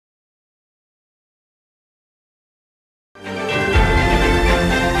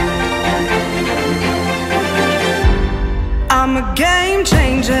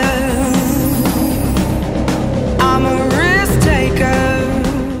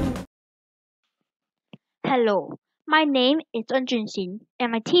Hello, my name is 𝗀𝗀𝙩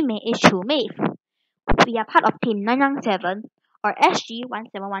and my teammate is 𝗂𝗂𝗃. We are part of Team Nanyang 7 or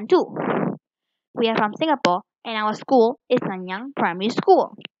SG1712. We are from Singapore and our school is Nanyang Primary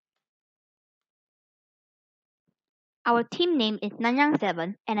School. Our team name is Nanyang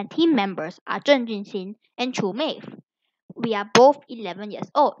 7 and our team members are 𝗀𝗀𝙩 and 𝗂𝗂𝗃. We are both 11 years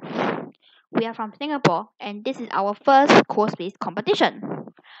old. We are from Singapore and this is our first CoSpace competition.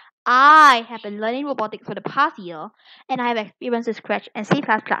 I have been learning robotics for the past year and I have experience with Scratch and C++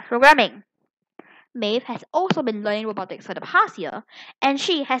 programming. 𝗲𝗃 has also been learning robotics for the past year and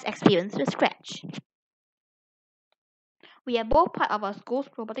she has experience with Scratch. We are both part of our school's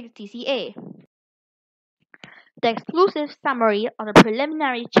robotics TCA. The exclusive summary of the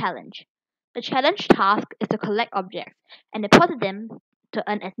preliminary challenge. The challenge task is to collect objects and deposit them to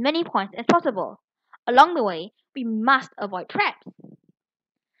earn as many points as possible. Along the way, we must avoid traps.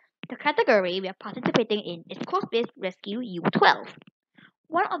 The category we are participating in is CoSpace Rescue U12.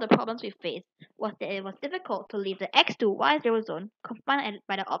 One of the problems we faced was that it was difficult to leave the X to Y0 zone confined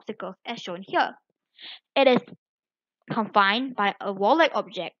by the obstacles as shown here. It is confined by a wall-like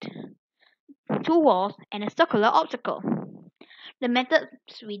object, two walls, and a circular obstacle. The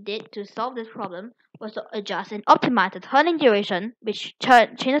methods we did to solve this problem was to adjust and optimize the turning duration, which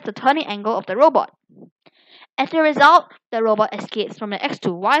changes the turning angle of the robot. As a result, the robot escapes from the X to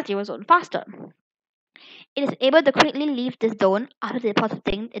Y0 zone faster. It is able to quickly leave this zone after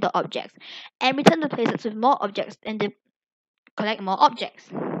depositing the objects and return to places with more objects and collect more objects.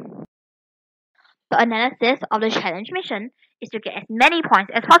 The analysis of the challenge mission is to get as many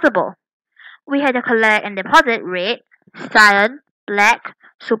points as possible. We had to collect and deposit red, cyan, black,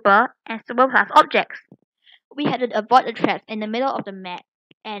 super, and super plus objects. We had to avoid the traps in the middle of the map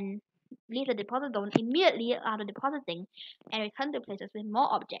and leave the deposit zone immediately after depositing and return to places with more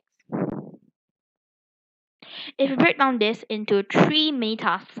objects. If we break down this into 3 mini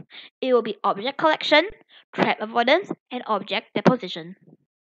tasks, it will be object collection, trap avoidance, and object deposition.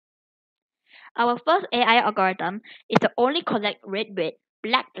 Our first AI algorithm is to only collect red,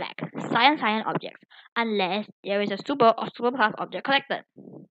 black, cyan objects unless there is a super or super plus object collected.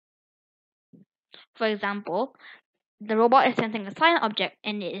 For example, the robot is sensing a cyan object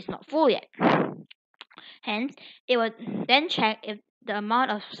and it is not full yet. Hence, it will then check if the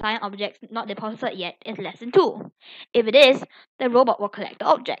amount of cyan objects not deposited yet is less than 2. If it is, the robot will collect the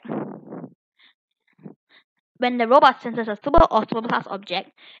object. When the robot senses a super or super plus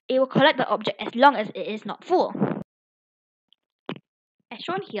object, it will collect the object as long as it is not full. As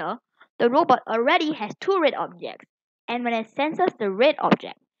shown here, the robot already has 2 red objects, and when it senses the red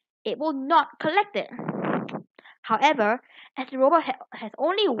object, it will not collect it. However, as the robot has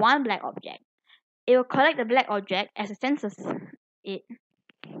only 1 black object, it will collect the black object as it senses it,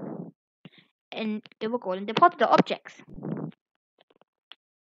 and it will go and deposit the objects.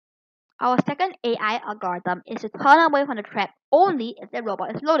 Our second AI algorithm is to turn away from the trap only if the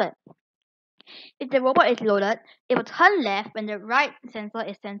robot is loaded. If the robot is loaded, it will turn left when the right sensor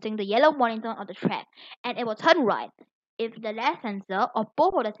is sensing the yellow warning zone of the trap, and it will turn right if the left sensor or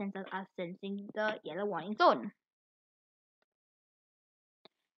both of the sensors are sensing the yellow warning zone.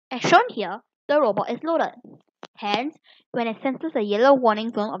 As shown here, the robot is loaded. Hence, when it senses the yellow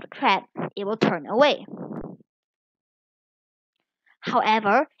warning zone of the trap, it will turn away.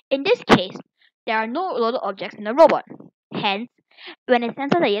 However, in this case, there are no loaded objects in the robot. Hence, when it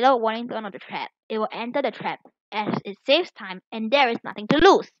senses the yellow warning zone of the trap, it will enter the trap as it saves time and there is nothing to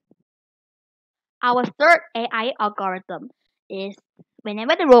lose. Our third AI algorithm is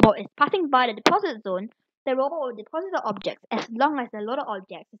whenever the robot is passing by the deposit zone, the robot will deposit the objects as long as the loaded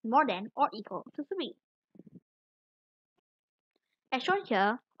object is more than or equal to 3. As shown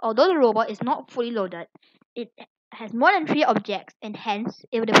here, although the robot is not fully loaded, it has more than 3 objects and hence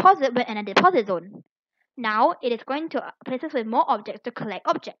it will deposit when in a deposit zone. Now it is going to places with more objects to collect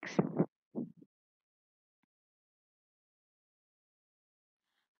objects.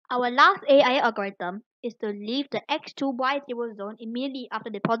 Our last AI algorithm is to leave the X to Y0 zone immediately after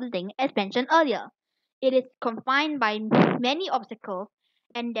depositing as mentioned earlier. It is confined by many obstacles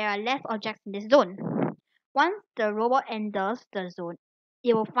and there are less objects in this zone. Once the robot enters the zone,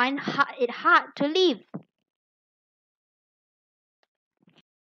 it will find it hard to leave.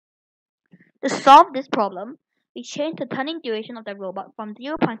 To solve this problem, we change the turning duration of the robot from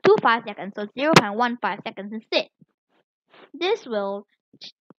 0.25 seconds to 0.15 seconds instead. This will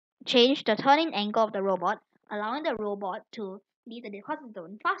change the turning angle of the robot, allowing the robot to leave the deposit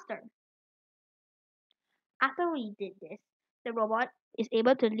zone faster. After we did this, the robot is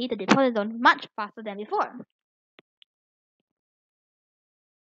able to leave the deposit zone much faster than before.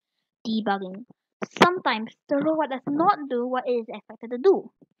 Debugging. Sometimes the robot does not do what it is expected to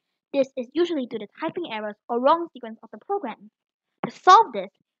do. This is usually due to typing errors or wrong sequence of the program. To solve this,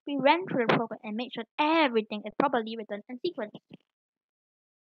 we ran through the program and made sure everything is properly written and sequenced.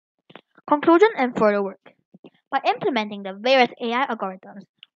 Conclusion and further work. By implementing the various AI algorithms,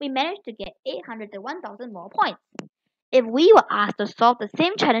 we managed to get 800 to 1000 more points. If we were asked to solve the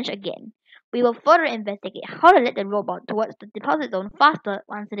same challenge again, we will further investigate how to lead the robot towards the deposit zone faster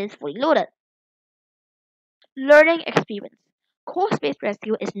once it is fully loaded. Learning experience. CoSpace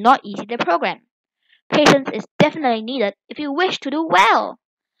Rescue is not easy to program. Patience is definitely needed if you wish to do well.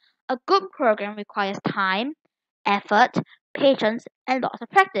 A good program requires time, effort, patience, and lots of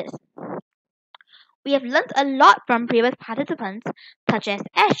practice. We have learned a lot from previous participants, such as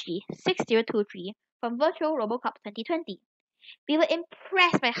SG1712 from Virtual RoboCup 2020. We were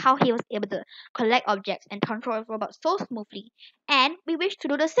impressed by how he was able to collect objects and control his robot so smoothly, and we wish to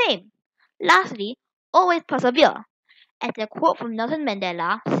do the same. Lastly, always persevere. As the quote from Nelson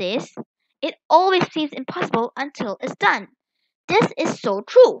Mandela says, "It always seems impossible until it's done." This is so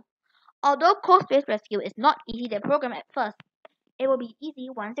true. Although CoSpace Rescue is not easy to program at first, it will be easy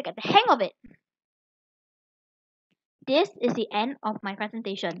once you get the hang of it. This is the end of my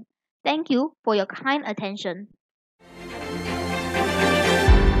presentation. Thank you for your kind attention.